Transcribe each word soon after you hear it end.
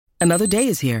Another day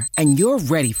is here, and you're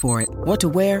ready for it. What to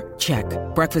wear? Check.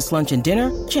 Breakfast, lunch, and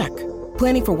dinner? Check.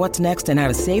 Planning for what's next and how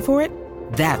to save for it?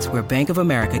 That's where Bank of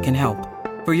America can help.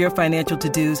 For your financial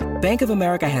to-dos, Bank of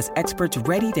America has experts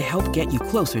ready to help get you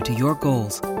closer to your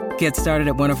goals. Get started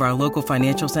at one of our local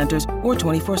financial centers or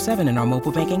 24/7 in our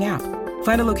mobile banking app.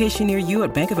 Find a location near you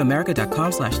at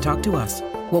bankofamerica.com/talktous.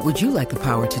 What would you like the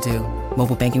power to do?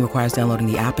 Mobile banking requires downloading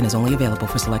the app and is only available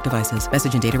for select devices.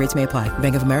 Message and data rates may apply.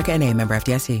 Bank of America N.A., member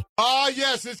FDIC.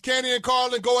 Yes, it's Kenny and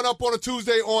Carlin going up on a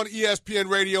Tuesday on ESPN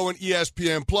Radio and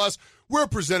ESPN Plus. We're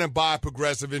presented by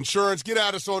Progressive Insurance. Get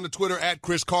at us on the Twitter at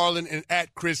Chris Carlin and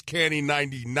at Chris Canny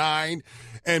 99.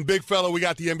 And big fella, we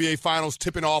got the NBA Finals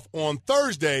tipping off on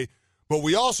Thursday, but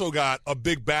we also got a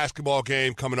big basketball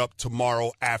game coming up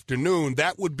tomorrow afternoon.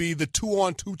 That would be the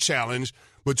 2-on-2 challenge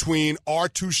between our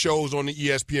two shows on the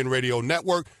ESPN Radio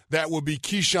Network. That would be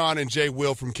Keyshawn and Jay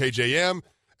Will from KJM,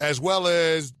 as well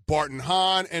as Barton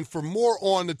Hahn. And for more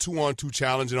on the 2-on-2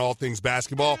 challenge and all things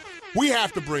basketball, we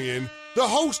have to bring in the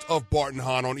host of Barton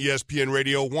Hahn on ESPN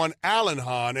Radio, one Alan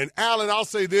Hahn. And Alan, I'll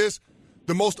say this,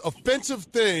 the most offensive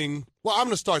thing, well, I'm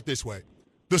going to start this way.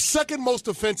 The second most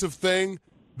offensive thing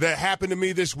that happened to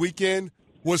me this weekend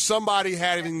was somebody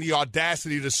having the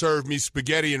audacity to serve me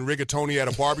spaghetti and rigatoni at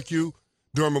a barbecue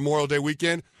during Memorial Day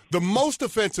weekend. The most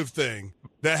offensive thing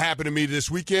that happened to me this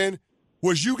weekend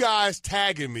was you guys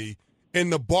tagging me in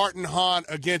the Barton Hahn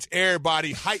against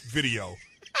everybody hype video.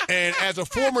 And as a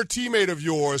former teammate of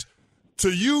yours,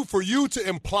 for you to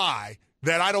imply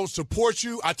that I don't support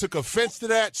you, I took offense to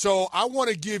that. So I want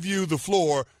to give you the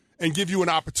floor and give you an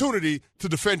opportunity to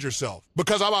defend yourself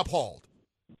because I'm appalled.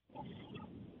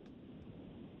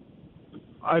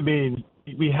 I mean,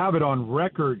 we have it on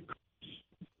record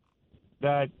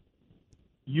that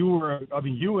you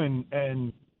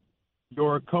and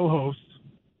your co-host,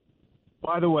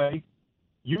 by the way,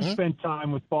 you spent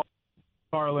time with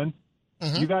Carlin.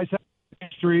 You guys have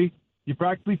history. You're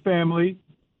practically family.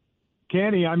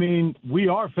 Canny, I mean, we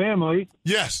are family.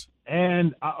 Yes.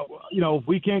 And,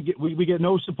 we get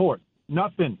no support.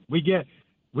 Nothing. We get,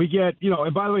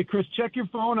 and by the way, Chris, check your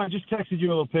phone. I just texted you a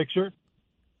little picture.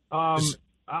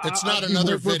 It's not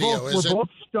another video, is it? We're both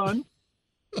stunned.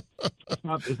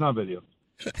 It's not video.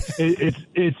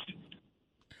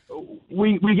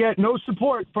 We get no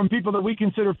support from people that we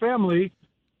consider family.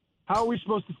 How are we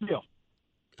supposed to feel?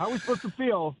 How are we supposed to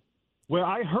feel where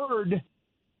I heard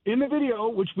in the video,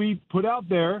 which we put out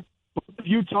there,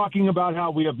 you talking about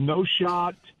how we have no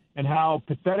shot and how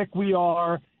pathetic we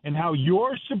are and how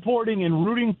you're supporting and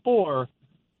rooting for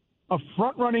a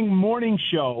front-running morning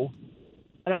show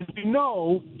that, as we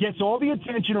know, gets all the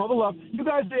attention, all the love. You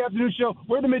guys, the afternoon show,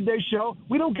 we're the midday show.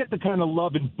 We don't get the kind of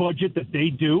love and budget that they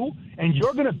do, and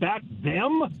you're going to back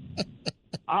them?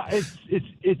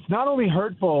 It's not only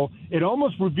hurtful, it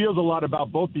almost reveals a lot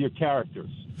about both of your characters,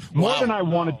 more than I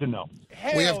wanted to know.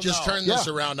 We have just turned this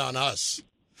around on us.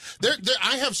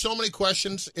 I have so many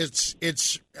questions.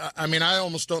 I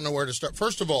almost don't know where to start.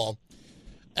 First of all,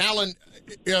 Alan,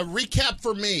 recap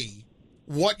for me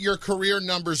what your career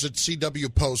numbers at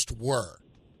CW Post were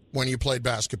when you played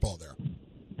basketball there.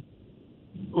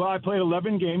 Well, I played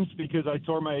 11 games because I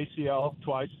tore my ACL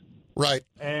twice. Right.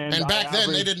 And back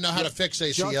then they didn't know how to fix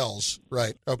ACLs.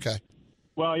 Right. Okay.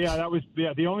 Well, yeah,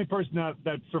 the only person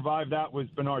that survived that was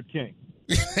Bernard King.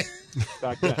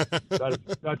 Back then.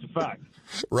 That's a fact.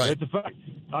 Right. It's a fact.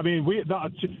 I mean, you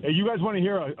guys want to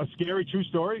hear a scary true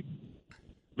story?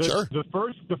 Sure. The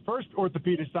first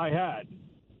orthopedist I had,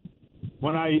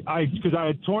 when because I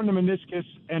had torn the meniscus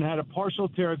and had a partial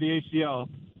tear of the ACL,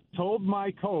 told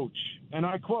my coach, and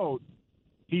I quote,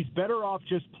 "He's better off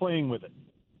just playing with it."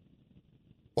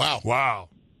 Wow.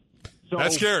 So,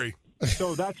 that's scary.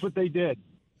 So that's what they did.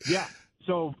 Yeah.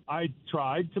 So I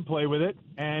tried to play with it,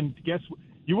 and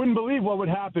you wouldn't believe what would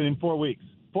happen in 4 weeks.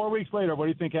 4 weeks later, what do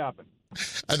you think happened?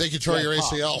 I think you tore your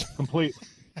ACL. Completely.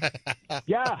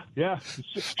 Yeah.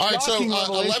 All right, so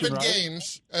 11 right?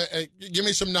 games. Give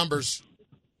me some numbers.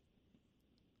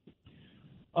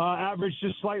 Average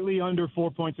just slightly under 4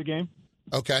 points a game.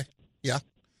 Okay. Yeah.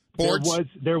 Boards?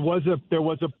 There was a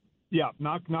yeah,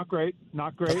 not great.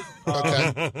 Okay.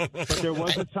 But there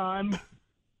was a time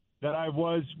that I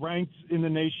was ranked in the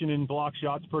nation in block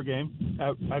shots per game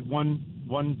at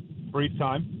one brief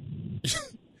time.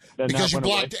 Because you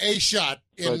blocked a shot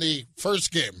in the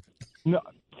first game. No,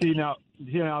 see now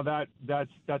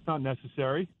that's not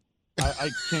necessary. I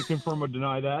can't confirm or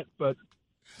deny that, but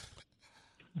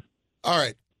all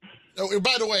right.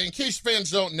 By the way, in case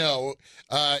fans don't know,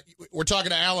 we're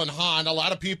talking to Alan Hahn. A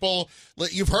lot of people,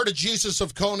 you've heard of Jesus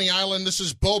of Coney Island. This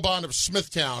is Boban of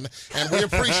Smithtown, and we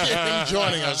appreciate him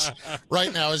joining us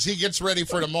right now as he gets ready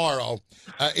for tomorrow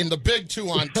in the big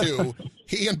 2-on-2.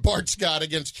 He and Bart Scott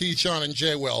against Keyshawn and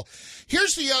Jay Will.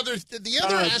 Here's the other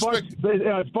aspect.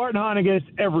 Spartan Hahn against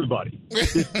everybody.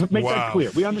 Make that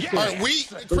clear. We understand. All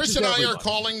right, Chris and I are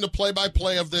calling the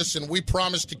play-by-play of this, and we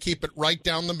promise to keep it right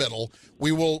down the middle.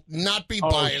 We will not be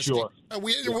biased. Sure.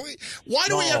 Why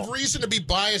do we have reason to be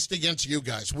biased against you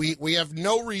guys? We have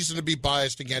no reason to be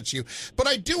biased against you. But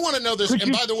I do want to know this.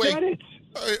 And by the way,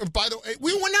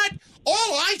 we were not. All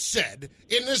I said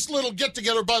in this little get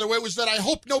together, by the way, was that I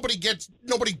hope nobody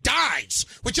dies,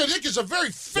 which I think is a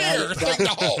very fair thing to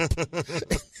hope,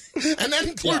 and that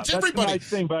includes everybody.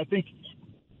 That's a nice thing, but I think,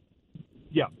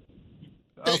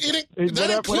 that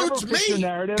includes me. Your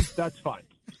narrative, that's fine.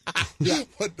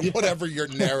 Whatever your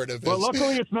narrative is. Well,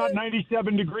 luckily it's not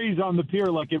 97 degrees on the pier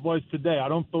like it was today. I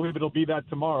don't believe it'll be that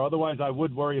tomorrow. Otherwise, I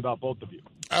would worry about both of you.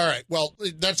 All right. Well,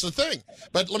 that's the thing.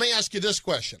 But let me ask you this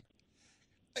question.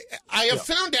 I have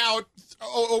found out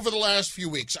over the last few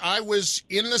weeks, I was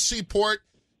in the Seaport.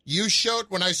 You showed,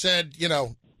 when I said,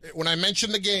 when I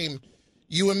mentioned the game,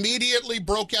 you immediately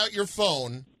broke out your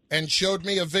phone and showed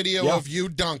me a video of you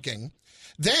dunking.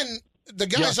 Then the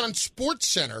guys on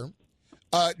SportsCenter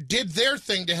did their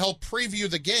thing to help preview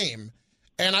the game.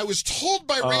 And I was told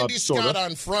by Randy Scott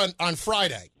on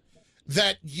Friday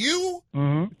that you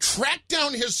tracked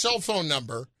down his cell phone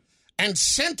number and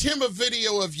sent him a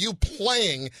video of you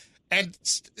playing and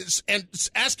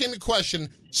asking the question,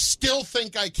 still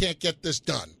think I can't get this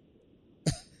done.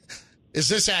 Is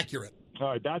this accurate? All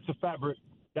right, that's a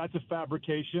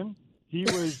fabrication. He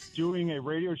was doing a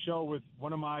radio show with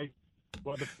one of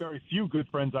the very few good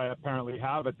friends I apparently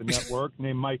have at the network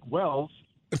named Mike Wells.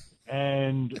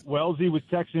 And Wellesley was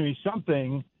texting me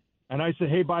something, and I said,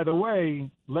 hey, by the way,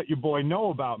 let your boy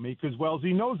know about me, because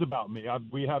Wellesley knows about me.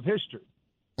 We have history.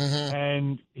 Mm-hmm.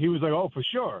 And he was like, oh, for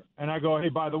sure. And I go, hey,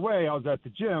 by the way, I was at the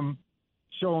gym.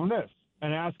 Show him this.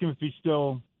 And ask him if he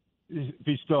still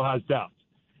has doubts.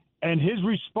 And his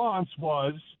response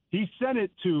was, he sent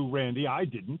it to Randy. I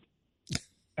didn't.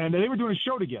 And they were doing a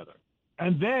show together.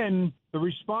 And then the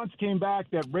response came back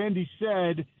that Randy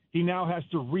said he now has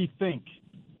to rethink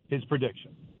his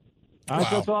prediction. Wow.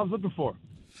 That's all I was looking for.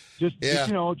 Just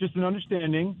an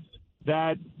understanding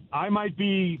that I might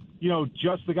be,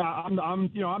 just the guy.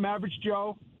 I'm average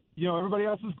Joe. Everybody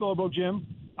else is Globo Jim.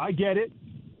 I get it,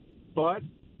 but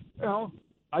I'm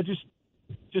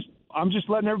just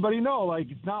letting everybody know.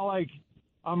 Like, it's not like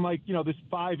I'm like this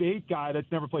 5'8" guy that's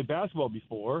never played basketball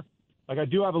before. Like, I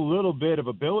do have a little bit of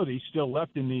ability still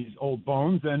left in these old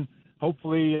bones, and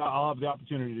hopefully I'll have the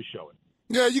opportunity to show it.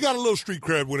 Yeah, you got a little street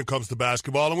cred when it comes to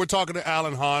basketball. And we're talking to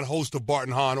Alan Hahn, host of Bart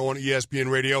and Hahn on ESPN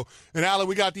Radio. And, Alan,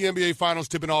 we got the NBA Finals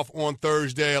tipping off on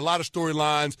Thursday. A lot of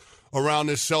storylines around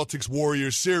this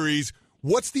Celtics-Warriors series.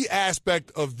 What's the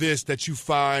aspect of this that you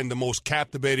find the most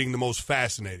captivating, the most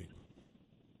fascinating?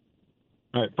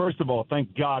 All right, first of all,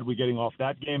 thank God we're getting off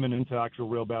that game and into actual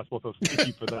real basketball, so thank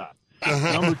you for that.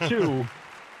 Number two,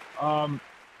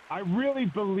 I really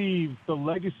believe the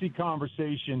legacy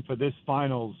conversation for this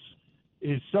finals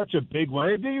is such a big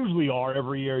one. They usually are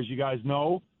every year, as you guys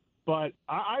know. But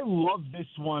I love this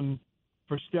one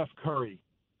for Steph Curry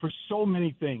for so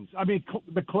many things. I mean,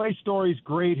 the Clay story is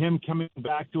great, him coming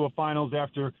back to a finals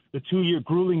after the 2-year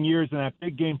grueling years and that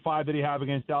big Game 5 that he had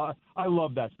against Dallas. I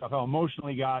love that stuff, how emotional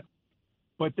he got.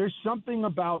 But there's something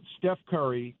about Steph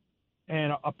Curry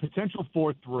and a potential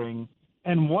fourth ring,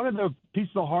 and one of the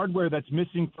pieces of hardware that's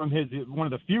missing from one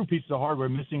of the few pieces of hardware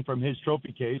missing from his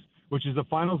trophy case, which is the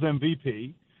Finals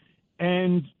MVP,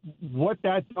 and what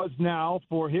that does now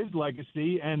for his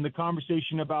legacy and the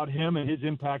conversation about him and his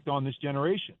impact on this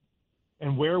generation,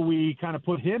 and where we kind of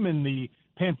put him in the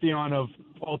pantheon of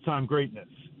all-time greatness.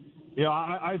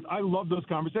 I love those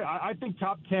conversations. I think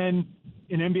top 10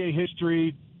 in NBA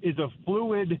history is a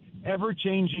fluid,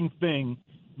 ever-changing thing,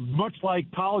 much like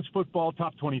college football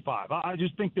top 25. I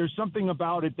just think there's something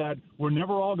about it that we're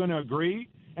never all going to agree,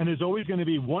 and there's always going to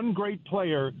be one great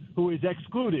player who is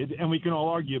excluded, and we can all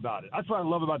argue about it. That's what I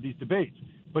love about these debates.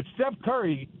 But Steph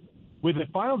Curry, with a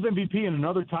Finals MVP and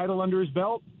another title under his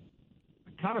belt,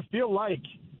 I kind of feel like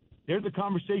there's a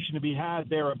conversation to be had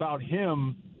there about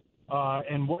him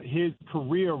and what his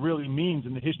career really means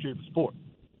in the history of the sport.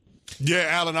 Yeah,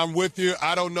 Alan, I'm with you.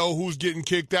 I don't know who's getting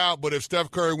kicked out, but if Steph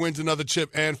Curry wins another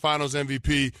chip and Finals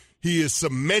MVP, he is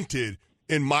cemented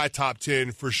in my top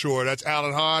 10 for sure. That's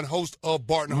Alan Hahn, host of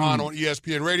Bart and Hahn on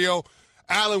ESPN Radio.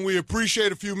 Alan, we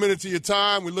appreciate a few minutes of your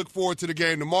time. We look forward to the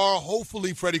game tomorrow.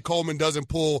 Hopefully Freddie Coleman doesn't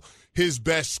pull his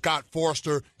best Scott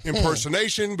Forster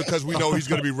impersonation because we know he's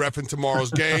going to be reffing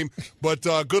tomorrow's game. But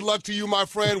good luck to you, my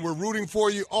friend. We're rooting for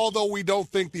you, although we don't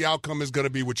think the outcome is going to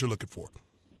be what you're looking for.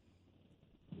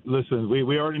 Listen,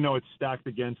 we already know it's stacked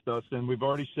against us, and we've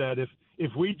already said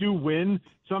if we do win,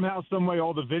 somehow, some way,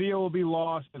 all the video will be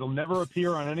lost. It'll never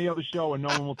appear on any other show, and no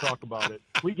one will talk about it.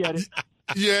 We get it.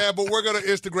 Yeah, but we're going to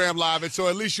Instagram Live it, so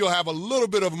at least you'll have a little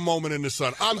bit of a moment in the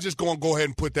sun. I'm just going to go ahead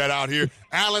and put that out here.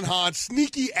 Alan Hahn,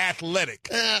 sneaky athletic.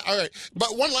 All right.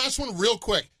 But one last one real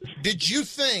quick. Did you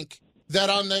think that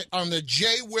on the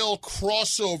Jay Will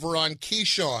crossover on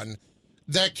Keyshawn,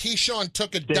 that Keyshawn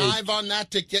took a dive on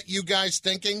that to get you guys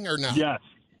thinking or not? Yes.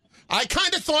 I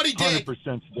kind of thought he did.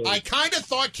 100% Steve. I kind of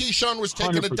thought Keyshawn was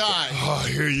taking 100%. a dive. Oh,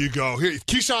 here you go.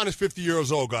 Keyshawn is 50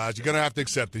 years old, guys. You're going to have to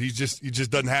accept it. He just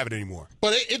doesn't have it anymore.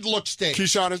 But it looks staged.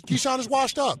 Keyshawn is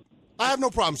washed up. I have no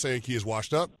problem saying Key is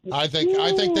washed up. I think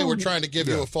they were trying to give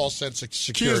you a false sense of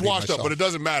security. Key is washed up, but it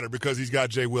doesn't matter because he's got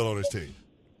Jay Will on his team.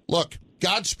 Look,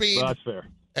 Godspeed. Well, that's fair.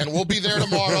 And we'll be there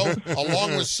tomorrow,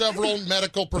 along with several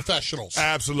medical professionals.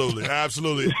 Absolutely.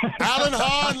 Alan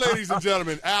Hahn, ladies and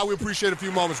gentlemen. Al, we appreciate a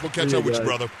few moments. We'll catch up with you,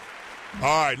 brother.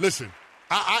 All right, listen.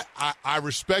 I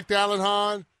respect Alan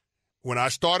Hahn. When I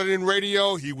started in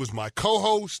radio, he was my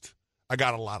co-host. I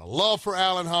got a lot of love for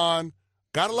Alan Hahn.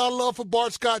 Got a lot of love for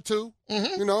Bart Scott, too.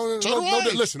 Mm-hmm. You know,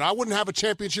 listen, I wouldn't have a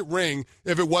championship ring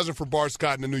if it wasn't for Bart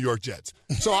Scott and the New York Jets.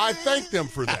 So I thank them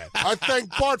for that. I thank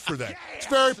Bart for that. It's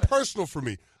very personal for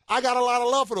me. I got a lot of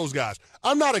love for those guys.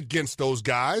 I'm not against those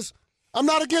guys. I'm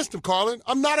not against them, Carlin.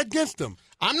 I'm not against them.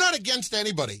 I'm not against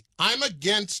anybody. I'm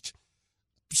against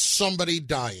somebody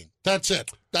dying. That's it.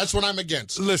 That's what I'm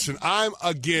against. Listen, I'm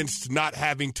against not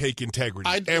having take integrity.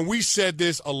 And we said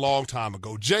this a long time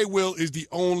ago. Jay Will is the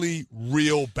only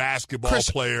real basketball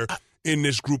player in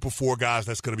this group of four guys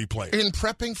that's going to be playing. In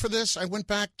prepping for this, I went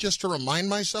back just to remind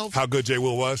myself. How good Jay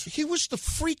Will was? He was the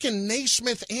freaking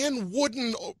Naismith and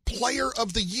Wooden Player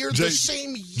of the Year the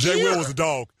same year. Jay Will was a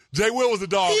dog. Jay Will was a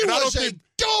dog. He was a dog.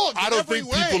 I don't think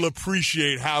people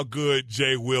appreciate how good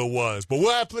Jay Will was. But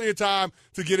we'll have plenty of time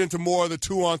to get into more of the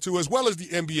 2-on-2 as well as the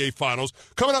NBA Finals.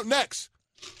 Coming up next,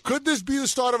 could this be the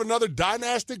start of another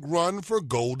dynastic run for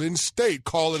Golden State?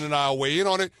 Carlin and I will weigh in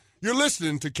on it. You're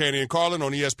listening to Canty and Carlin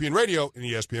on ESPN Radio and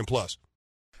ESPN+.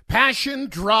 Passion,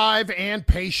 drive, and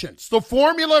patience. The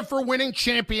formula for winning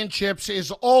championships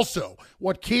is also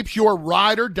what keeps your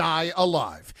ride or die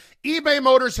alive. eBay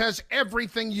Motors has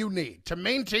everything you need to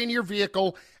maintain your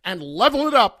vehicle and level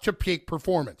it up to peak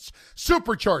performance.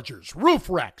 Superchargers, roof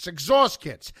racks, exhaust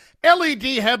kits, LED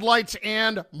headlights,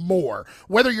 and more.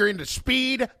 Whether you're into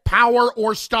speed, power,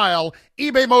 or style,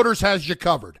 eBay Motors has you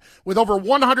covered. With over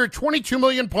 122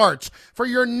 million parts for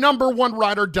your number one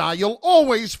ride or die, you'll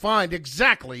always find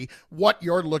exactly what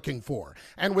you're looking for.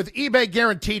 And with eBay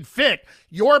Guaranteed Fit,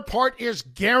 your part is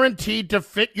guaranteed to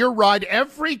fit your ride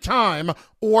every time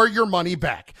or your money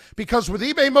back. Because with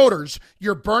eBay Motors,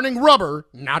 you're burning rubber,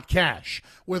 not cash.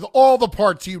 With all the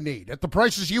parts you need at the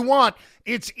prices you want,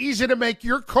 it's easy to make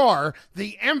your car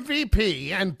the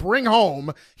MVP and bring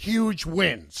home huge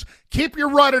wins. Keep your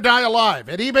ride or die alive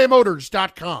at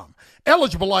ebaymotors.com.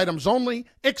 Eligible items only.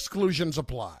 Exclusions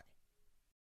apply.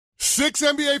 6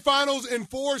 NBA Finals in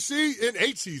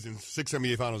 8 seasons. 6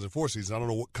 NBA Finals in 4 seasons. I don't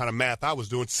know what kind of math I was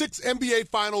doing. 6 NBA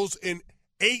Finals in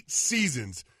 8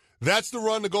 seasons. That's the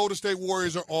run the Golden State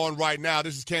Warriors are on right now.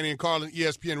 This is Canty and Carlin,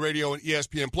 ESPN Radio and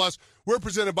ESPN+. We're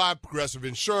presented by Progressive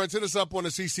Insurance. Hit us up on the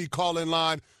CC call-in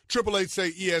line,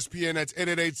 888-SAY-ESPN. That's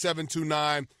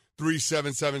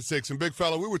 888-729-3776. And, big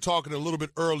fella, we were talking a little bit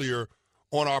earlier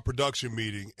on our production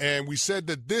meeting, and we said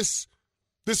that this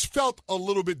felt a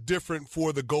little bit different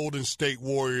for the Golden State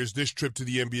Warriors, this trip to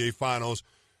the NBA Finals,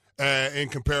 in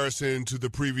comparison to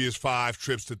the previous 5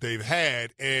 trips that they've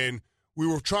had. And we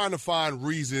were trying to find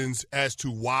reasons as to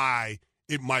why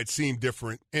it might seem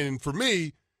different. And for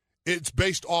me, it's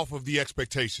based off of the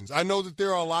expectations. I know that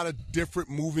there are a lot of different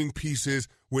moving pieces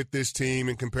with this team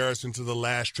in comparison to the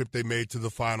last trip they made to the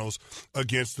finals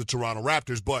against the Toronto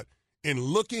Raptors. But in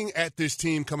looking at this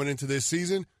team coming into this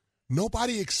season,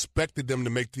 nobody expected them to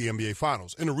make the NBA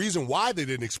Finals. And the reason why they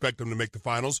didn't expect them to make the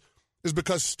finals is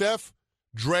because Steph,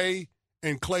 Dre,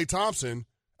 and Klay Thompson,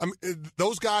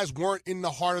 those guys weren't in the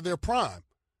heart of their prime.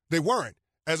 They weren't,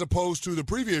 as opposed to the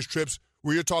previous trips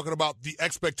where you're talking about the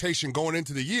expectation going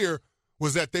into the year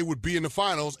was that they would be in the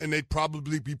finals and they'd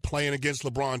probably be playing against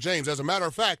LeBron James. As a matter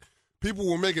of fact, people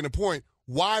were making the point,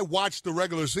 why watch the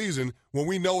regular season when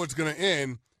we know it's going to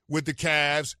end with the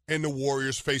Cavs and the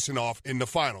Warriors facing off in the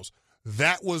finals?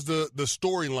 That was the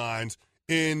storylines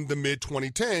in the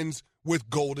mid-2010s with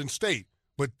Golden State.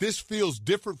 But this feels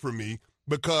different for me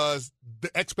because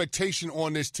the expectation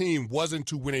on this team wasn't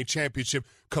to win a championship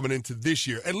coming into this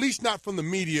year, at least not from the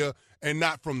media and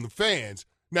not from the fans.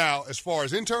 Now, as far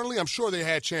as internally, I'm sure they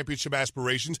had championship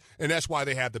aspirations, and that's why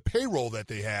they have the payroll that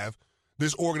they have.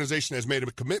 This organization has made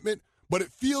a commitment, but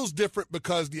it feels different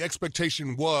because the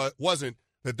expectation wasn't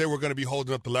that they were going to be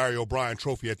holding up the Larry O'Brien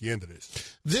trophy at the end of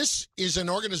this. This is an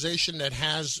organization that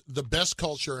has the best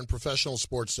culture in professional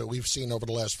sports that we've seen over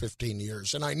the last 15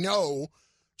 years. And I know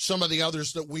some of the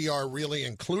others that we are really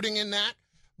including in that,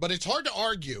 but it's hard to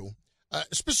argue,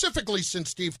 specifically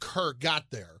since Steve Kerr got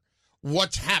there,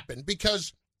 what's happened,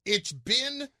 because it's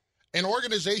been an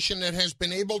organization that has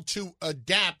been able to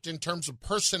adapt in terms of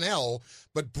personnel,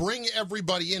 but bring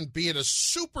everybody in, be it a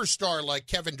superstar like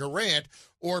Kevin Durant,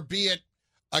 or be it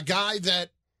a guy that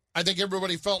I think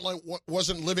everybody felt like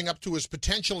wasn't living up to his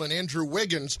potential in Andrew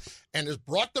Wiggins, and has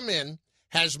brought them in,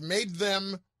 has made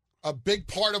them a big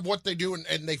part of what they do, and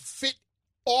they fit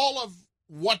all of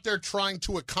what they're trying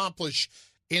to accomplish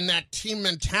in that team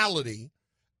mentality,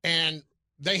 and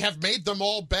they have made them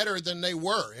all better than they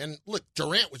were. And look,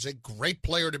 Durant was a great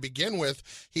player to begin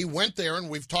with. He went there, and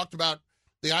we've talked about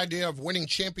the idea of winning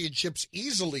championships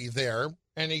easily there,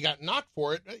 and he got knocked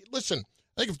for it. Listen,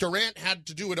 I think if Durant had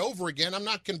to do it over again, I'm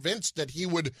not convinced that he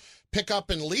would pick up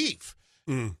and leave.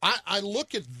 I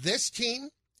look at this team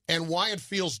and why it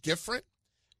feels different,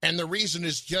 and the reason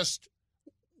is just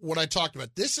what I talked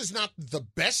about. This is not the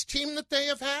best team that they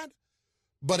have had,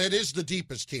 but it is the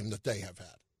deepest team that they have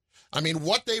had. I mean,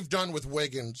 what they've done with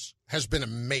Wiggins has been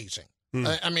amazing.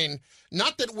 I mean,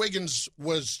 not that Wiggins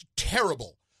was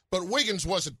terrible, but Wiggins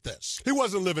wasn't this. He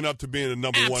wasn't living up to being a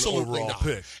number Absolutely one overall not.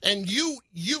 pick. And you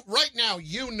right now,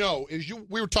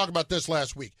 we were talking about this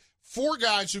last week. 4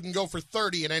 guys who can go for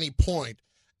 30 at any point.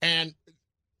 And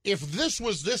if this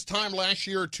was this time last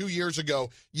year or 2 years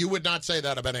ago, you would not say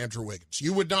that about Andrew Wiggins.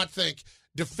 You would not think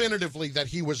definitively that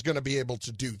he was going to be able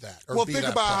to do that. Well, think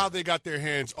about how they got their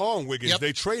hands on Wiggins. Yep.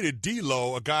 They traded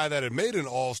D'Lo, a guy that had made an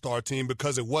all-star team,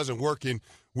 because it wasn't working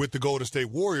with the Golden State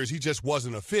Warriors. He just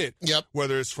wasn't a fit,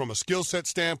 whether it's from a skill set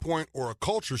standpoint or a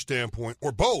culture standpoint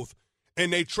or both.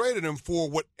 And they traded him for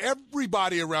what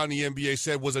everybody around the NBA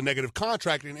said was a negative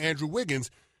contract in Andrew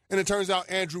Wiggins. And it turns out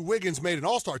Andrew Wiggins made an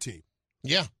all-star team.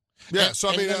 Yeah. So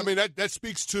I mean that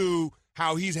speaks to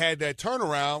how he's had that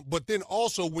turnaround. But then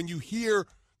also when you hear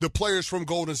the players from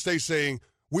Golden State saying,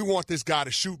 we want this guy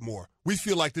to shoot more. We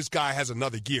feel like this guy has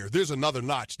another gear. There's another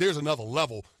notch. There's another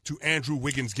level to Andrew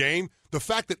Wiggins' game. The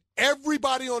fact that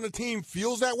everybody on the team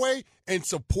feels that way and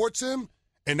supports him,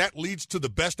 and that leads to the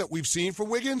best that we've seen from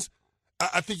Wiggins,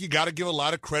 I think you got to give a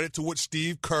lot of credit to what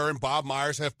Steve Kerr and Bob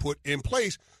Myers have put in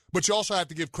place. But you also have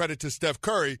to give credit to Steph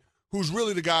Curry, who's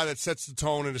really the guy that sets the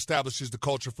tone and establishes the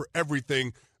culture for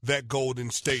everything that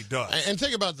Golden State does. And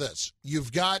think about this.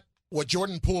 You've got what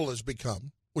Jordan Poole has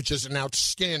become, which is an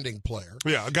outstanding player.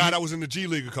 Yeah, a guy that was in the G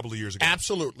League a couple of years ago.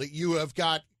 Absolutely. You have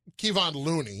got Kevon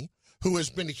Looney, who has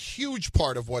been a huge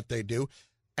part of what they do,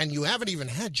 and you haven't even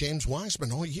had James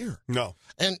Wiseman all year. No.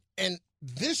 And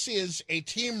this is a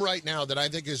team right now that I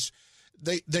think is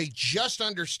they just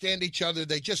understand each other.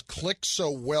 They just click so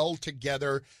well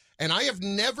together. And I have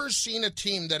never seen a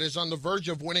team that is on the verge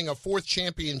of winning a 4th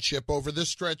championship over this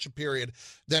stretch of period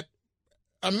that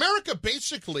America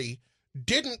basically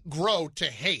didn't grow to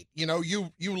hate. You know,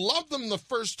 you love them the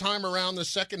first time around, the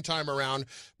second time around,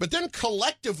 but then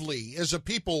collectively as a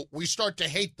people, we start to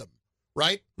hate them,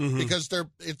 right? Mm-hmm. Because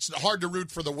it's hard to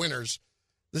root for the winners.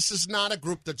 This is not a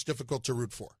group that's difficult to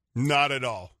root for. Not at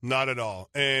all. Not at all.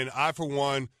 And I, for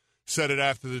one, said it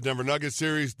after the Denver Nuggets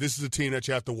series. This is a team that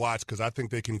you have to watch because I think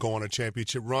they can go on a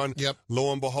championship run. Yep.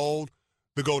 Lo and behold,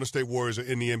 the Golden State Warriors are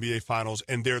in the NBA Finals,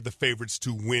 and they're the favorites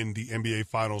to win the NBA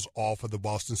Finals off of the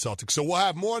Boston Celtics. So we'll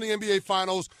have more on the NBA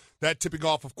Finals, that tipping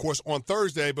off, of course, on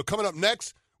Thursday. But coming up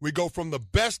next, we go from the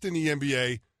best in the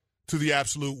NBA to the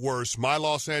absolute worst, my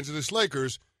Los Angeles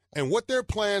Lakers, and what their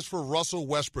plans for Russell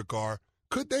Westbrook are.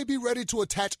 Could they be ready to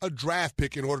attach a draft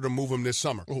pick in order to move him this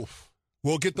summer? Oof.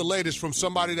 We'll get the latest from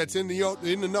somebody that's in the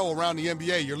know around the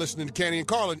NBA. You're listening to Canty and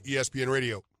Carlin, ESPN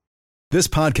Radio. This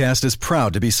podcast is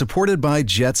proud to be supported by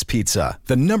Jets Pizza,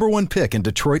 the #1 pick in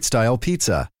Detroit-style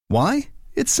pizza. Why?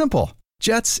 It's simple.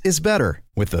 Jets is better.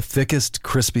 With the thickest,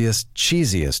 crispiest,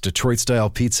 cheesiest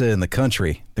Detroit-style pizza in the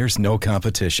country, there's no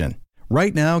competition.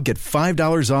 Right now, get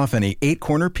 $5 off any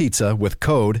 8-corner pizza with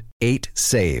code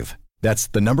 8SAVE. That's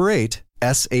the number 8,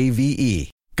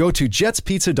 S-A-V-E. Go to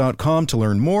jetspizza.com to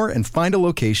learn more and find a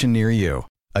location near you.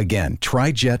 Again,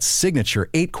 try Jet's signature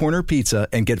 8-corner pizza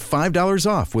and get $5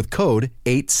 off with code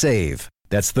 8SAVE.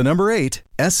 That's the number 8,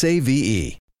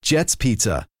 SAVE. Jets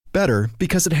Pizza. Better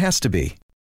because it has to be.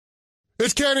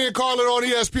 It's Canty and Carlin on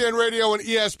ESPN Radio and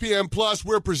ESPN Plus.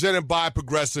 We're presented by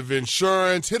Progressive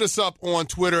Insurance. Hit us up on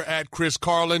Twitter at Chris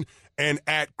Carlin and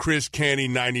at Chris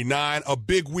Canty99. A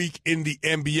big week in the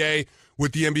NBA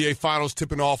with the NBA Finals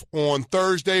tipping off on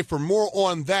Thursday. For more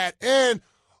on that and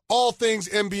all things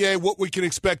NBA, what we can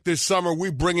expect this summer, we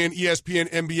bring in ESPN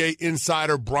NBA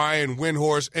insider Brian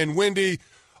Windhorst. And Wendy,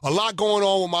 a lot going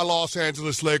on with my Los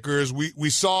Angeles Lakers.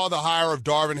 We saw the hire of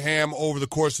Darvin Ham over the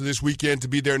course of this weekend to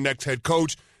be their next head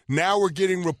coach. Now we're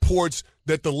getting reports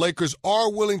that the Lakers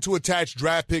are willing to attach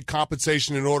draft pick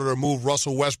compensation in order to move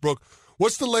Russell Westbrook.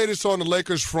 What's the latest on the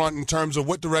Lakers front in terms of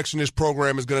what direction this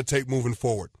program is going to take moving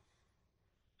forward?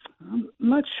 I'm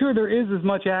not sure there is as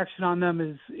much action on them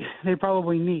as they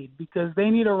probably need because they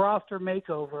need a roster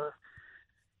makeover,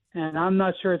 and I'm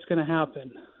not sure it's going to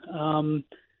happen. I'm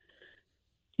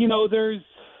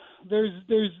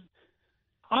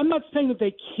not saying that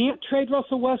they can't trade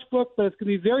Russell Westbrook, but it's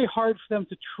going to be very hard for them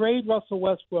to trade Russell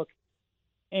Westbrook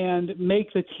and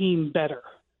make the team better.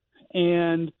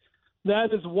 And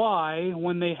that is why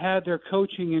when they had their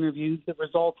coaching interviews that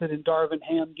resulted in Darvin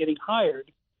Ham getting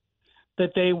hired,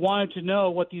 that they wanted to know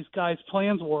what these guys'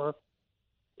 plans were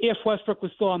if Westbrook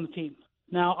was still on the team.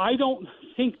 Now, I don't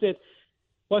think that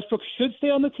Westbrook should stay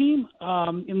on the team.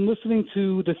 In listening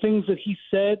to the things that he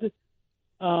said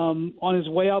on his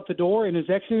way out the door in his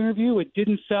exit interview, it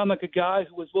didn't sound like a guy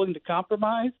who was willing to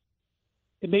compromise.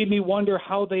 It made me wonder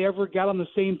how they ever got on the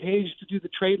same page to do the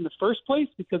trade in the first place,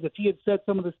 because if he had said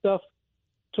some of the stuff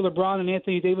to LeBron and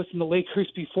Anthony Davis and the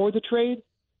Lakers before the trade,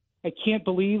 I can't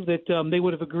believe that they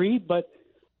would have agreed. But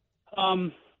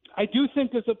I do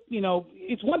think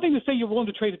it's one thing to say you're willing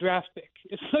to trade a draft pick.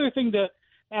 It's another thing to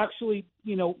actually,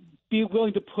 be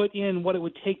willing to put in what it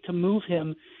would take to move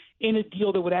him in a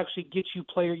deal that would actually get you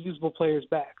usable players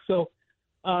back. So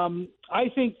I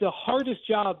think the hardest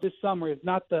job this summer is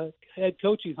not the head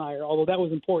coaching hire, although that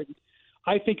was important.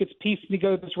 I think it's piecing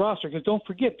together this roster, because don't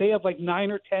forget, they have like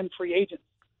 9 or 10 free agents.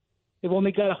 They've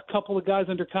only got a couple of guys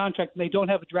under contract, and they don't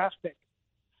have a draft pick,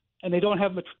 and they don't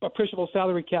have appreciable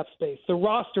salary cap space. The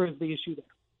roster is the issue there.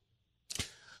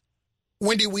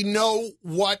 Wendy, we know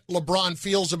what LeBron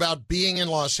feels about being in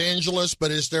Los Angeles, but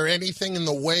is there anything in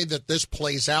the way that this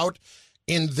plays out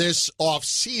in this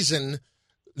offseason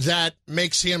that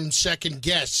makes him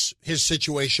second-guess his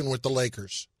situation with the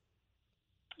Lakers?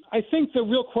 I think the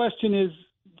real question is,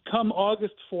 come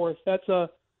August 4th, that's the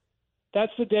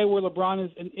day where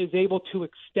LeBron is able to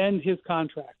extend his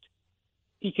contract.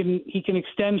 He can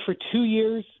extend for 2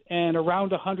 years and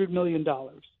around $100 million.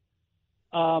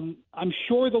 I'm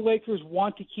sure the Lakers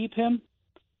want to keep him.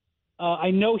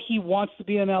 I know he wants to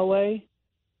be in L.A.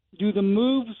 Do the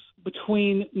moves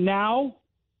between now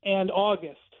and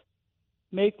August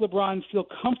make LeBron feel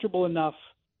comfortable enough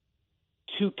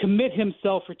to commit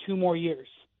himself for 2 more years?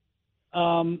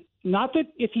 Not that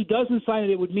if he doesn't sign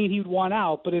it would mean he would want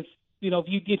out, but if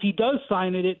he does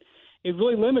sign it, it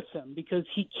really limits him, because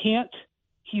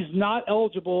he's not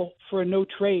eligible for a no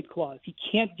trade clause. He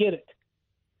can't get it.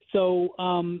 So,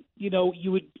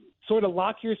 you would sort of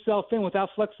lock yourself in without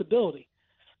flexibility.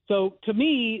 So to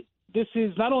me, this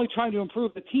is not only trying to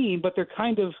improve the team, but they're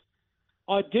kind of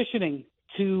auditioning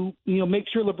to, make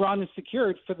sure LeBron is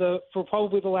secured for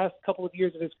probably the last couple of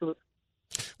years of his career.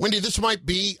 Wendy, this might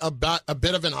be a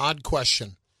bit of an odd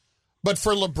question, but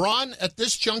for LeBron at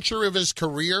this juncture of his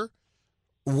career,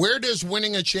 where does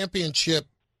winning a championship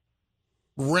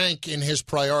rank in his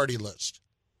priority list?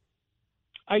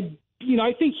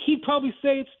 I think he'd probably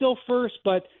say it's still first,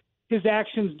 but his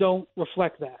actions don't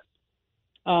reflect that.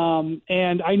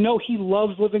 And I know he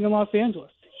loves living in Los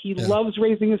Angeles. He loves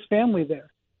raising his family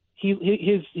there.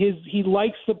 He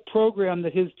likes the program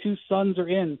that his 2 sons are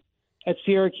in at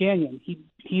Sierra Canyon.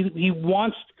 He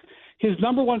wants his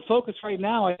number one focus right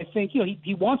now. I think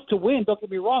he wants to win. Don't get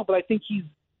me wrong, but I think he's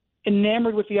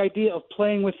enamored with the idea of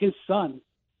playing with his son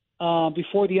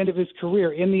before the end of his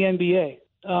career in the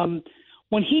NBA.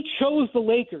 When he chose the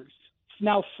Lakers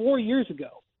now 4 years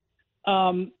ago,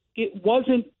 it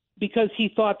wasn't because he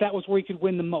thought that was where he could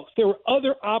win the most. There were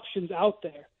other options out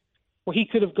there where he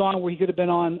could have gone, where he could have been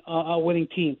on a winning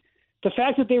team. The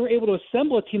fact that they were able to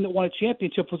assemble a team that won a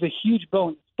championship was a huge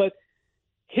bonus. But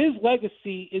his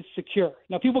legacy is secure.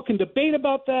 Now, people can debate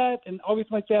about that and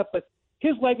everything like that, but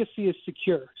his legacy is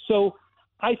secure. So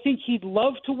I think he'd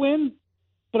love to win,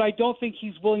 but I don't think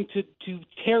he's willing to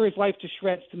tear his life to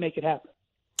shreds to make it happen.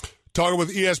 Talking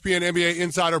with ESPN NBA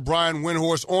insider Brian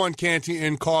Windhorst on Canty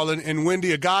and Carlin. And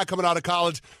Wendy, a guy coming out of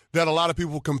college that a lot of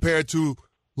people compared to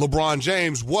LeBron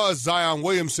James was Zion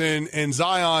Williamson. And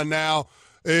Zion now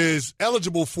is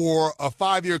eligible for a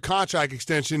 5-year contract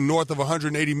extension north of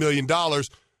 $180 million.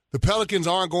 The Pelicans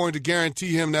aren't going to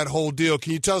guarantee him that whole deal.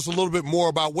 Can you tell us a little bit more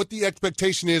about what the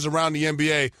expectation is around the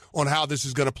NBA on how this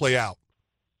is going to play out?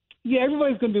 Yeah,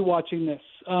 everybody's going to be watching this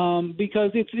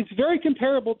because it's very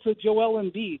comparable to Joel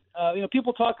Embiid.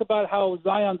 People talk about how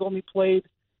Zion's only played,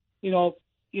 I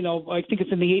think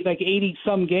it's in the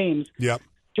 80-some games. Yep.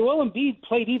 Joel Embiid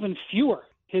played even fewer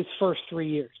his first 3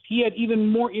 years. He had even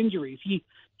more injuries.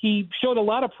 He showed a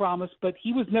lot of promise, but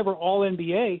he was never all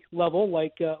NBA level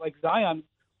like Zion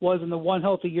was in the one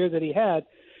healthy year that he had.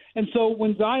 And so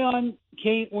when Zion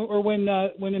came, or when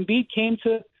Embiid came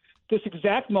to this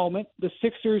exact moment, the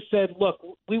Sixers said, look,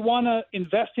 we want to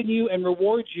invest in you and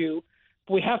reward you,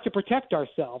 but we have to protect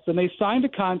ourselves. And they signed a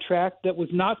contract that was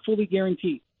not fully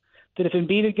guaranteed, that if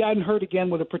Embiid had gotten hurt again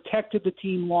would have protected the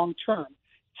team long term.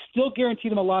 Still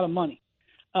guaranteed him a lot of money.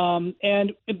 But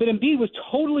Embiid was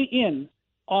totally in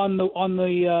on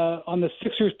the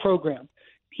Sixers program.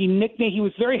 He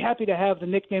was very happy to have the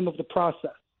nickname of the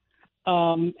process.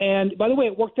 And by the way,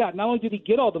 it worked out. Not only did he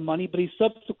get all the money, but he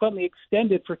subsequently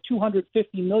extended for $250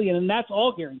 million, and that's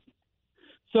all guaranteed.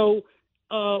 So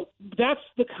that's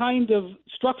the kind of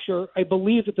structure I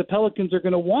believe that the Pelicans are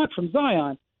going to want from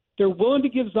Zion. They're willing to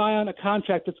give Zion a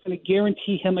contract that's going to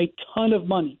guarantee him a ton of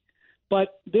money.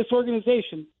 But this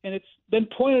organization, and it's been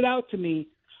pointed out to me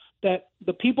that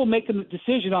the people making the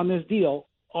decision on this deal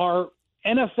are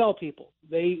NFL people.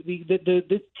 The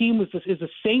team is a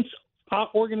Saints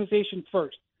organization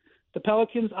first. The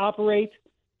Pelicans operate,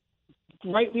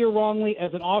 rightly or wrongly,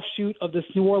 as an offshoot of the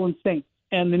New Orleans Saints.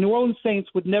 And the New Orleans Saints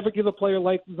would never give a player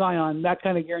like Zion that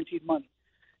kind of guaranteed money.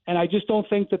 And I just don't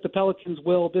think that the Pelicans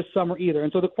will this summer either.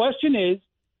 And so the question is,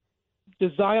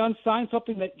 does Zion sign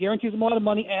something that guarantees him a lot of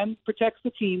money and protects the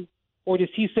team, or does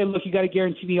he say, look, you got to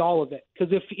guarantee me all of it?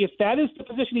 Because if that is the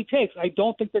position he takes, I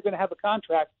don't think they're going to have a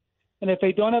contract. And if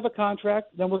they don't have a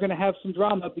contract, then we're going to have some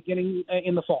drama beginning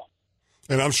in the fall.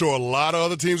 And I'm sure a lot of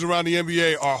other teams around the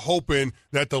NBA are hoping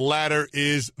that the latter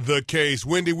is the case.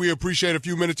 Wendy, we appreciate a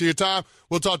few minutes of your time.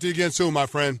 We'll talk to you again soon, my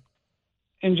friend.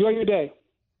 Enjoy your day.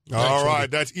 All right,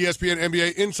 that's ESPN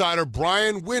NBA insider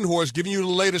Brian Windhorst giving you the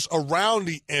latest around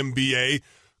the NBA.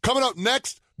 Coming up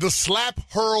next, the slap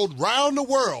hurled round the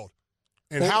world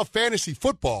and how fantasy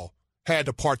football had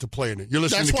the part to play in it. You're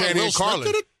listening to Candy and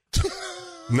Carlin.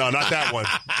 No, not that one.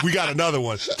 We got another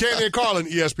one. Candy and Carlin,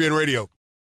 ESPN Radio.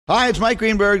 Hi, it's Mike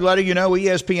Greenberg letting you know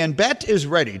ESPN Bet is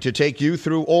ready to take you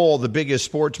through all the biggest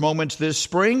sports moments this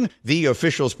spring. The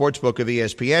official sportsbook of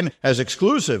ESPN has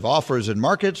exclusive offers and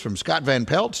markets from Scott Van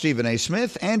Pelt, Stephen A.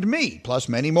 Smith, and me, plus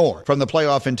many more. From the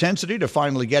playoff intensity to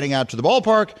finally getting out to the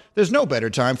ballpark, there's no better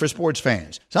time for sports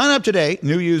fans. Sign up today.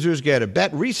 New users get a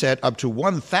bet reset up to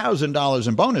 $1,000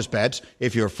 in bonus bets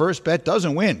if your first bet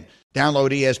doesn't win.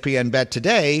 Download ESPN Bet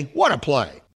today. What a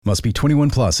play. Must be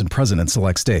 21 plus and present in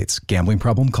select states. Gambling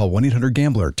problem? Call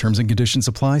 1-800-GAMBLER. Terms and conditions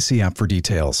apply. See app for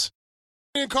details.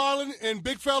 And Carlin and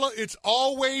Big Fella, it's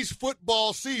always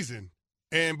football season.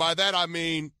 And by that I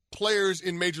mean players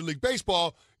in Major League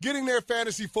Baseball getting their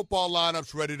fantasy football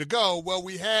lineups ready to go. Well,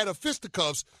 we had a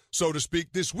fisticuffs, so to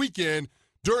speak, this weekend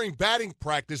during batting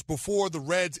practice before the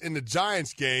Reds and the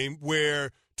Giants game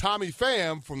where Tommy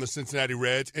Pham from the Cincinnati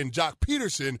Reds and Jock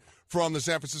Peterson from the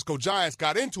San Francisco Giants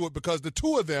got into it because the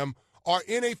two of them are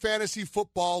in a fantasy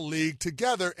football league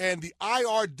together, and the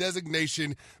IR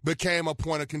designation became a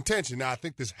point of contention. Now, I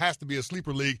think this has to be a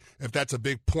sleeper league if that's a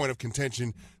big point of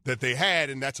contention that they had,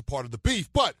 and that's a part of the beef.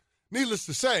 But needless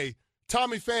to say,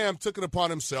 Tommy Pham took it upon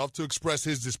himself to express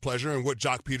his displeasure in what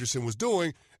Jock Peterson was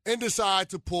doing and decide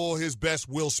to pull his best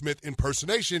Will Smith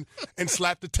impersonation and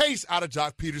slap the taste out of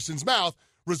Jock Peterson's mouth,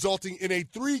 resulting in a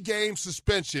 3-game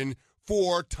suspension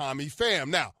for Tommy Pham.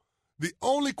 Now, the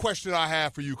only question I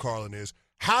have for you, Carlin, is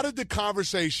how did the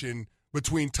conversation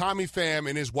between Tommy Pham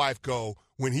and his wife go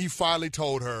when he finally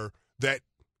told her that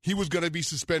he was going to be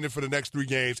suspended for the next 3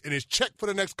 games and his check for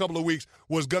the next couple of weeks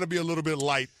was going to be a little bit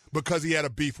light because he had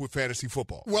a beef with fantasy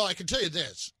football? Well, I can tell you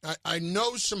this. I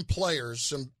know some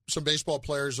players, some baseball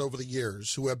players over the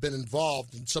years who have been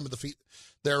involved in some of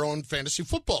their own fantasy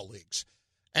football leagues.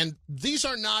 And these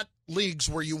are not leagues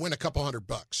where you win a couple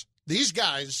 $100. These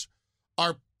guys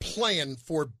are playing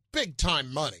for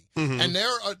big-time money. Mm-hmm. And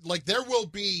there will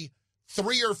be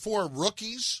 3 or 4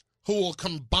 rookies who will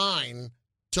combine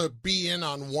to be in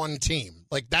on one team.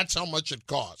 Like, that's how much it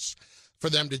costs for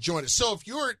them to join it. So if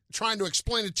you're trying to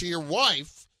explain it to your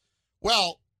wife,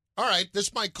 well, all right,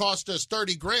 this might cost us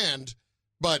 $30,000,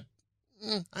 but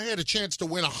I had a chance to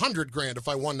win $100,000 if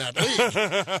I won that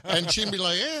league. And she'd be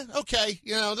like, okay,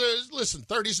 listen,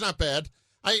 30's not bad.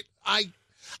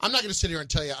 I'm not going to sit here and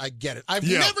tell you I get it. I've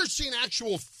never seen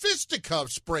actual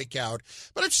fisticuffs break out,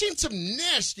 but I've seen some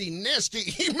nasty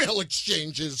email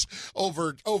exchanges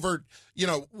over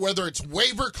whether it's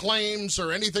waiver claims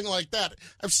or anything like that.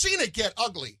 I've seen it get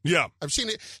ugly. Yeah. I've seen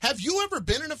it. Have you ever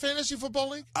been in a fantasy football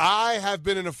league? I have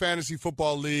been in a fantasy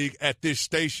football league at this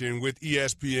station with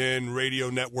ESPN, radio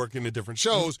network, and the different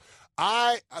shows.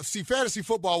 I see fantasy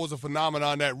football was a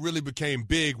phenomenon that really became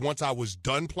big once I was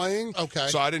done playing. Okay.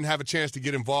 So I didn't have a chance to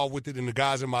get involved with it and the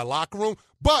guys in my locker room.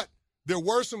 But there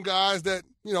were some guys that,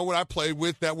 when I played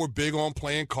with that were big on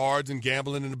playing cards and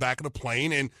gambling in the back of the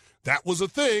plane. And that was a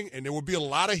thing. And there would be a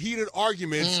lot of heated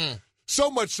arguments.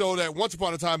 So much so that once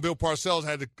upon a time, Bill Parcells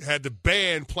had to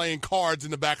ban playing cards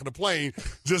in the back of the plane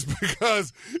just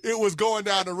because it was going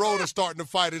down the road and starting to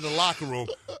fight in the locker room.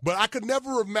 But I could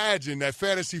never imagine that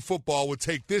fantasy football would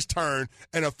take this turn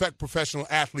and affect professional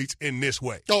athletes in this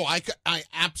way. Oh, I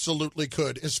absolutely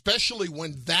could, especially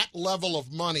when that level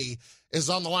of money is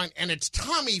on the line. And it's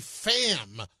Tommy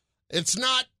Pham. It's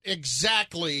not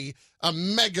exactly a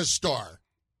megastar.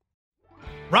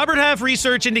 Robert Half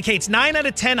research indicates 9 out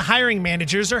of 10 hiring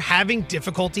managers are having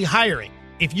difficulty hiring.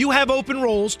 If you have open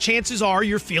roles, chances are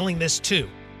you're feeling this too.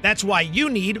 That's why you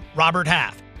need Robert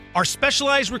Half. Our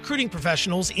specialized recruiting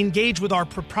professionals engage with our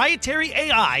proprietary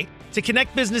AI to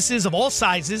connect businesses of all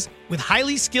sizes with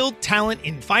highly skilled talent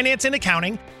in finance and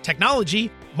accounting, technology,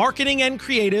 marketing and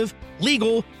creative,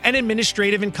 legal, and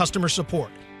administrative and customer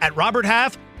support. At Robert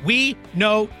Half, we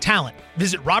know talent.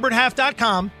 Visit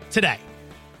roberthalf.com today.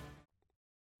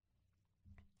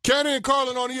 Canty and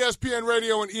Carlin on ESPN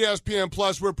Radio and ESPN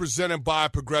Plus. We're presented by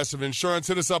Progressive Insurance.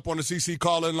 Hit us up on the CC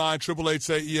call-in line,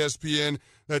 888-SAY-ESPN.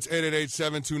 That's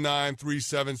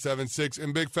 888-729-3776.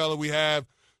 And, big fella, we have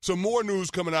some more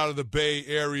news coming out of the Bay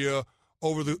Area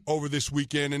over this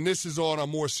weekend. And this is on a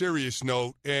more serious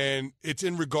note, and it's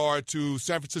in regard to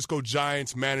San Francisco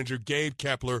Giants manager Gabe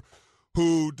Kapler,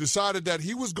 who decided that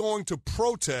he was going to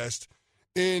protest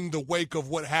in the wake of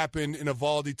what happened in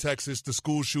Uvalde, Texas, the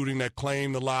school shooting that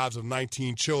claimed the lives of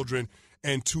 19 children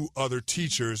and 2 other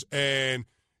teachers. And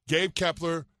Gabe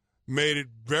Kapler made it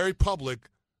very public,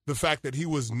 the fact that he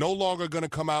was no longer going to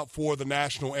come out for the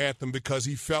national anthem because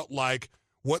he felt like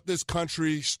what this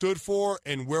country stood for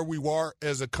and where we were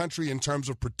as a country in terms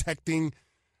of protecting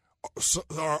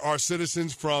our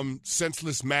citizens from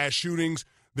senseless mass shootings,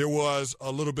 there was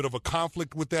a little bit of a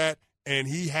conflict with that. And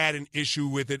he had an issue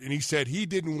with it, and he said he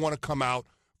didn't want to come out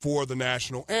for the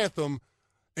national anthem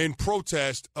in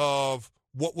protest of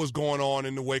what was going on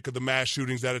in the wake of the mass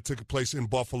shootings that had taken place in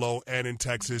Buffalo and in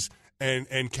Texas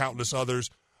and countless others.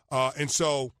 And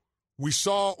so we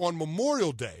saw on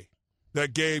Memorial Day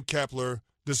that Gabe Kapler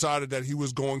decided that he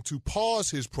was going to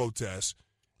pause his protest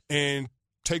and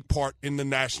take part in the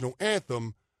national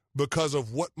anthem because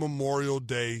of what Memorial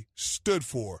Day stood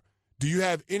for. Do you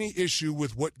have any issue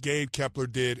with what Gabe Kapler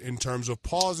did in terms of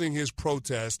pausing his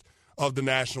protest of the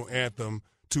national anthem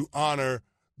to honor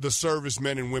the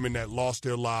servicemen and women that lost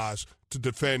their lives to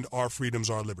defend our freedoms,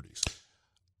 our liberties?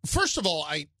 First of all,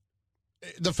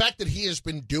 the fact that he has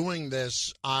been doing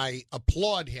this, I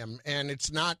applaud him, and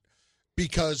it's not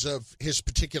because of his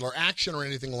particular action or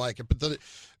anything like it, but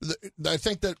I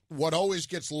think that what always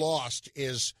gets lost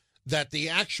is that the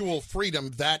actual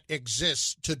freedom that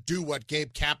exists to do what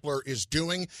Gabe Kapler is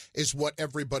doing is what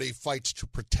everybody fights to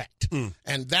protect.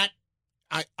 And that,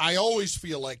 I always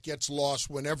feel like gets lost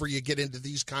whenever you get into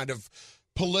these kind of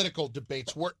political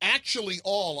debates. We're actually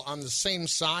all on the same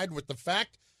side with the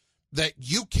fact that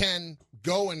you can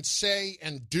go and say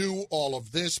and do all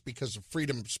of this because of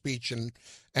freedom of speech and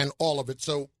all of it.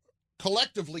 So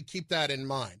collectively keep that in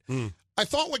mind. I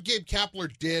thought what Gabe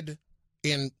Kapler did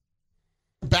in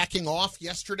backing off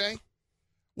yesterday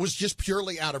was just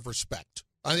purely out of respect.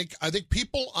 I think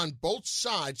people on both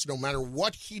sides, no matter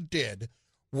what he did,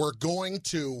 were going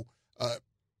to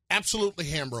absolutely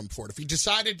hammer him for it. If he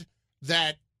decided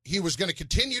that he was going to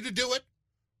continue to do it,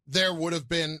 there would have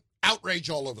been outrage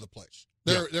all over the place.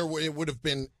 It would have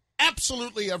been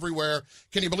absolutely everywhere.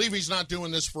 Can you believe he's not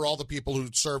doing this for all the people who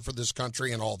serve for this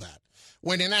country and all that?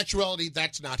 When in actuality,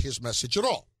 that's not his message at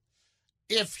all.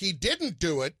 If he didn't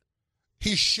do it,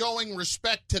 he's showing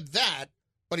respect to that,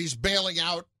 but he's bailing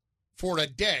out for a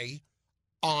day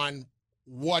on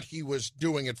what he was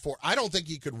doing it for. I don't think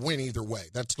he could win either way.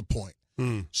 That's the point.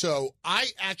 So I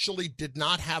actually did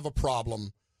not have a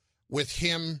problem with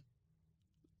him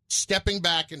stepping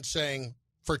back and saying,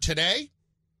 for today,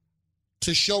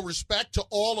 to show respect to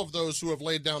all of those who have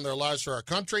laid down their lives for our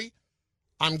country,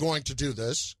 I'm going to do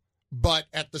this. But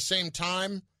at the same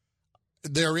time,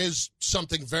 there is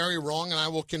something very wrong, and I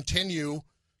will continue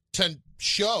to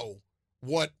show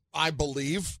what I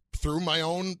believe, through my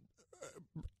own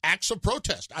acts of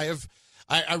protest.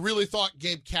 I really thought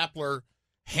Gabe Kapler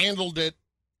handled it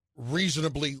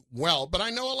reasonably well, but I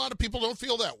know a lot of people don't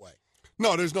feel that way.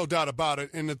 No, there's no doubt about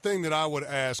it. And the thing that I would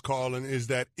ask, Carlin, is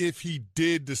that if he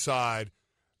did decide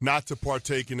not to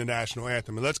partake in the national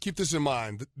anthem, and let's keep this in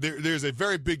mind, there's a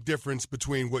very big difference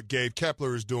between what Gabe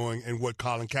Kapler is doing and what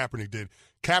Colin Kaepernick did.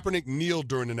 Kaepernick kneeled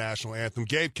during the national anthem.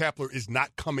 Gabe Kapler is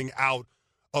not coming out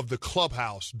of the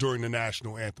clubhouse during the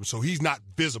national anthem, so he's not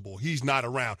visible. He's not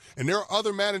around. And there are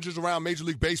other managers around Major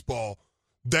League Baseball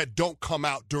that don't come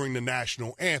out during the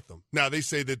national anthem. Now, they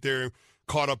say that they're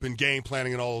caught up in game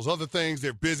planning and all those other things.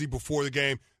 They're busy before the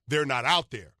game. They're not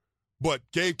out there. But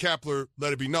Gabe Kapler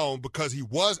let it be known, because he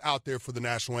was out there for the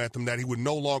national anthem, that he would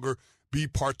no longer be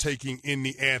partaking in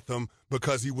the anthem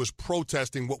because he was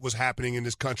protesting what was happening in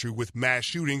this country with mass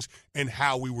shootings and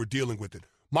how we were dealing with it.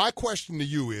 My question to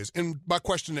you is, and my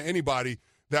question to anybody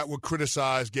that would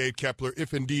criticize Gabe Kapler,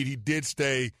 if indeed he did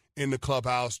stay in the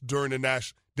clubhouse during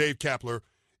the Dave Kapler,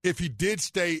 if he did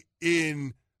stay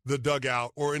in the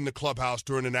dugout or in the clubhouse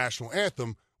during the national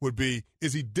anthem, would be,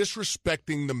 is he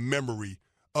disrespecting the memory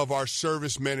of our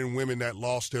servicemen and women that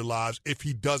lost their lives if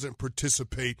he doesn't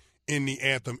participate in the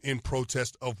anthem in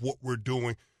protest of what we're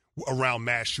doing around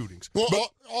mass shootings? Well,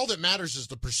 all that matters is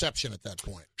the perception at that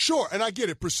point. Sure, and I get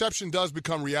it. Perception does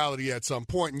become reality at some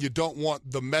point, and you don't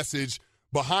want the message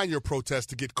behind your protest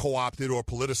to get co-opted or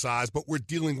politicized, but we're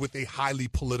dealing with a highly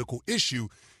political issue.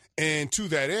 And to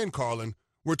that end, Carlin,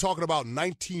 we're talking about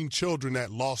 19 children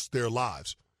that lost their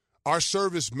lives. Our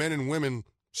servicemen and women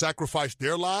sacrificed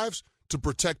their lives to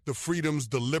protect the freedoms,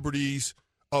 the liberties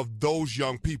of those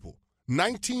young people.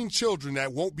 19 children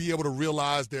that won't be able to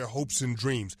realize their hopes and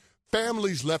dreams.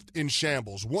 Families left in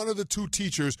shambles. One of the two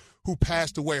teachers who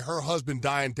passed away, her husband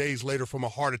dying days later from a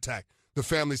heart attack. The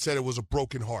family said it was a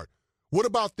broken heart. What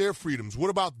about their freedoms? What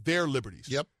about their liberties?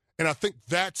 Yep. And I think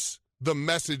that's the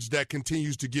message that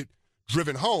continues to get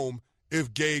driven home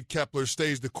if Gabe Kapler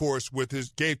stays the course with his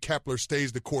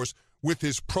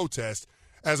protest,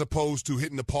 as opposed to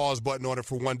hitting the pause button on it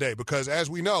for one day. Because as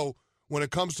we know, when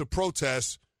it comes to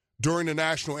protests during the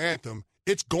national anthem,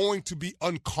 it's going to be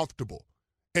uncomfortable.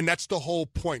 And that's the whole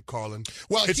point, Carlin.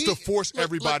 Well, it's to force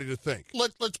everybody to think.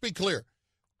 Let's be clear.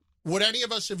 Would any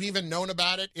of us have even known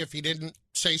about it if he didn't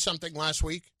say something last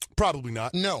week? Probably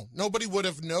not. No. Nobody would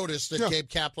have noticed that Gabe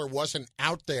Kapler wasn't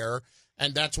out there,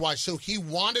 and that's why. So he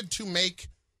wanted to make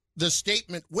the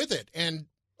statement with it. And,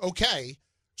 okay,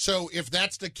 so if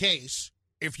that's the case,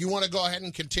 if you want to go ahead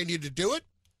and continue to do it,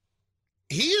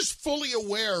 he is fully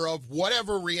aware of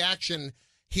whatever reaction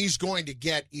he's going to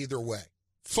get either way.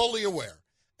 Fully aware.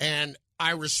 And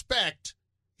I respect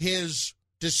his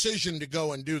decision to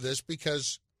go and do this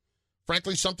because,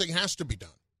 frankly, something has to be done.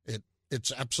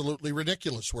 It's absolutely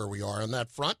ridiculous where we are on that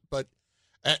front. But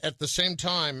at the same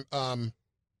time, does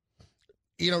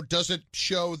it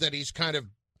show that he's kind of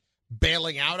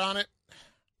bailing out on it?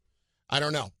 I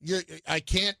don't know. I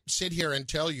can't sit here and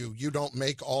tell you don't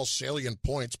make all salient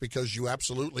points, because you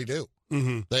absolutely do.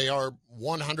 Mm-hmm. They are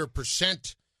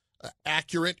 100%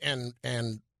 accurate and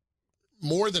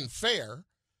more than fair,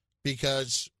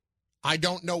 because I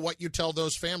don't know what you tell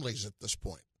those families at this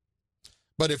point.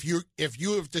 But if you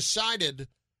have decided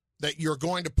that you're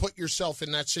going to put yourself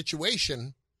in that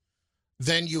situation,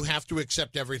 then you have to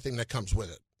accept everything that comes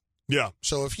with it. Yeah.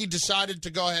 So if he decided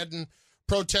to go ahead and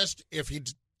protest, if he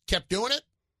kept doing it,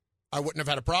 I wouldn't have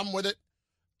had a problem with it.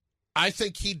 I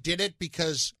think he did it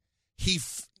because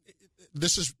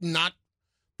this is not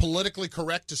politically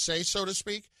correct to say, so to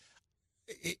speak.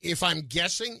 If I'm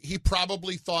guessing, he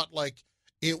probably thought like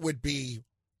it would be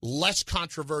less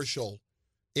controversial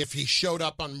if he showed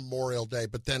up on Memorial Day,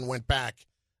 but then went back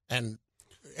and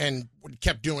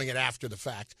kept doing it after the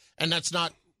fact. And that's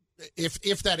not,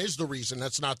 if that is the reason,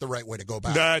 that's not the right way to go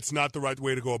about it. That's not the right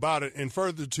way to go about it. And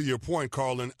further to your point,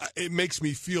 Carlin, it makes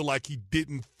me feel like he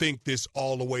didn't think this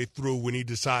all the way through when he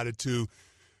decided to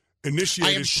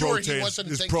initiate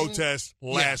his protest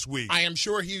last week. I am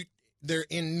sure there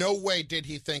in no way did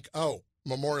he think,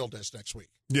 Memorial Day's next week.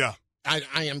 Yeah.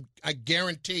 I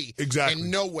guarantee exactly.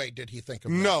 In no way did he think of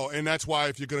that. No, and that's why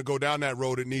if you're going to go down that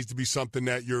road, it needs to be something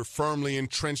that you're firmly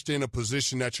entrenched in, a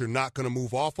position that you're not going to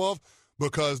move off of,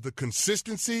 because the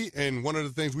consistency, and one of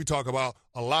the things we talk about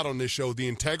a lot on this show, the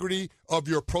integrity of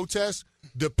your protest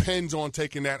depends on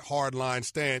taking that hardline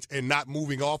stance and not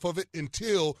moving off of it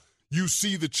until you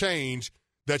see the change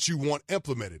that you want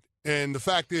implemented. And the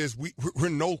fact is, we're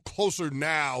no closer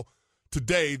now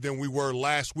today than we were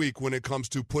last week when it comes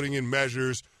to putting in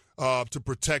measures to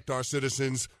protect our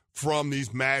citizens from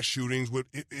these mass shootings with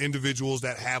individuals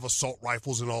that have assault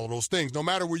rifles and all of those things. No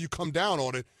matter where you come down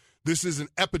on it, this is an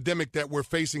epidemic that we're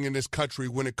facing in this country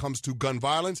when it comes to gun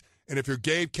violence. And if you're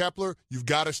Gabe Kepler, you've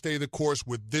got to stay the course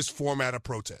with this format of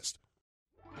protest.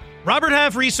 Robert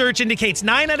Half research indicates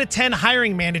 9 out of 10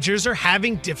 hiring managers are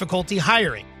having difficulty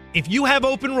hiring. If you have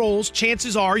open roles,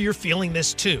 chances are you're feeling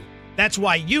this too. That's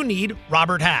why you need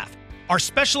Robert Half. Our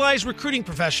specialized recruiting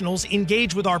professionals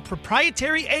engage with our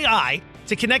proprietary AI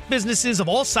to connect businesses of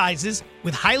all sizes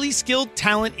with highly skilled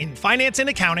talent in finance and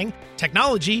accounting,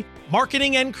 technology,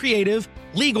 marketing and creative,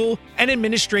 legal, and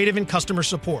administrative and customer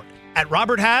support. At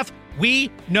Robert Half,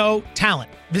 we know talent.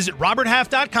 Visit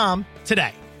roberthalf.com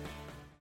today.